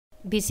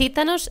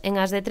Visítanos en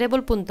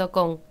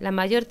asdetrebol.com, la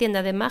mayor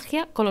tienda de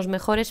magia con los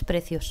mejores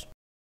precios.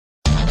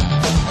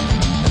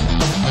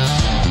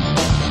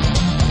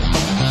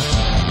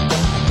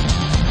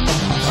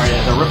 Alright,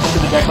 as I ripple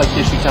through the deck like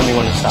this, you tell me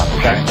when to stop,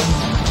 okay?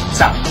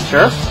 Stop.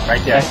 Sure?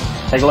 Right there.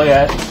 Okay. Take a look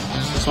at it.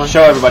 Just want to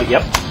show everybody.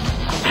 Yep.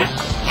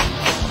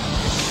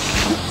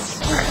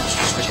 Alright,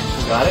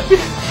 you got it?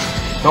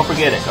 Don't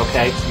forget it,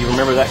 okay? You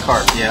remember that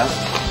card. Yeah.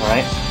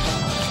 Alright?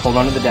 Hold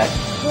on to the deck.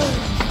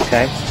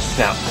 Okay?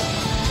 Now,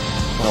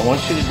 what I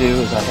want you to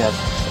do is I have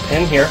a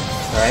pen here,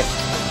 alright?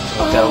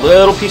 I've got a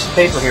little piece of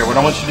paper here. What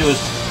I want you to do is,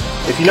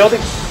 if you know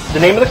the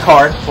name of the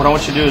card, what I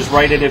want you to do is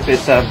write it if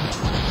it's an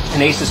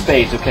ace of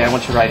spades, okay? I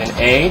want you to write an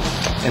A,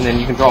 and then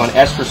you can draw an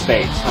S for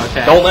spades.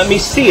 Okay. Don't let me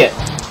see it.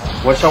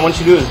 What I want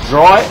you to do is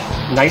draw it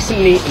nice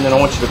and neat, and then I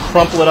want you to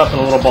crumple it up in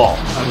a little ball.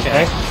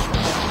 Okay?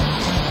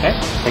 Okay?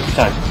 Take your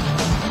time.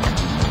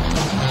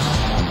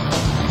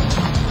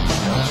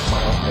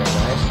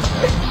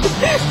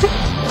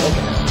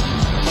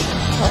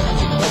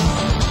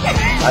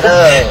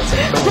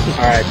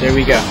 Alright, there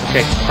we go.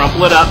 Okay,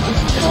 crumple it up.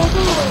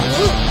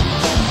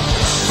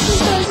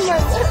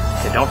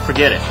 Okay, don't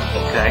forget it,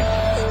 okay?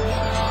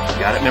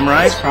 Got it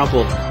memorized? It's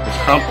crumpled. It's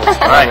crumpled.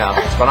 Alright now.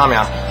 What's going on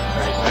now?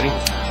 Alright, ready?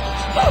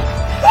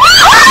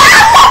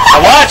 Now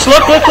watch,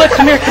 look.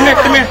 Come here.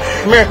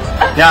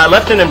 Now I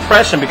left an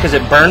impression because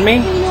it burned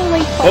me.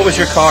 What was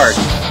your card?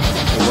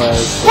 It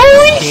was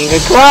King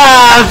of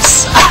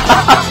Clubs.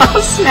 Oh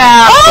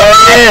snap! There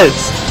it is.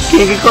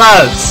 King of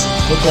Clubs.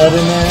 Put that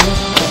in there.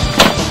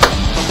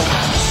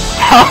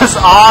 That was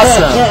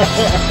awesome.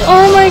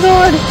 Oh my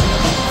god!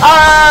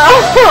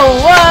 Oh,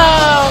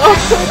 wow!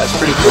 That's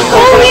pretty cool.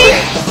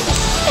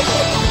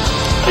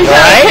 You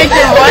gotta take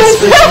your watch.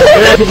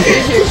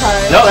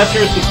 No, that's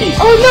yours to keep.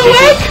 Oh, no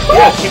way!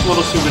 Yeah, keep a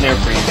little souvenir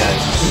for you guys.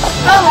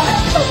 Oh,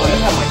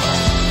 you have my card.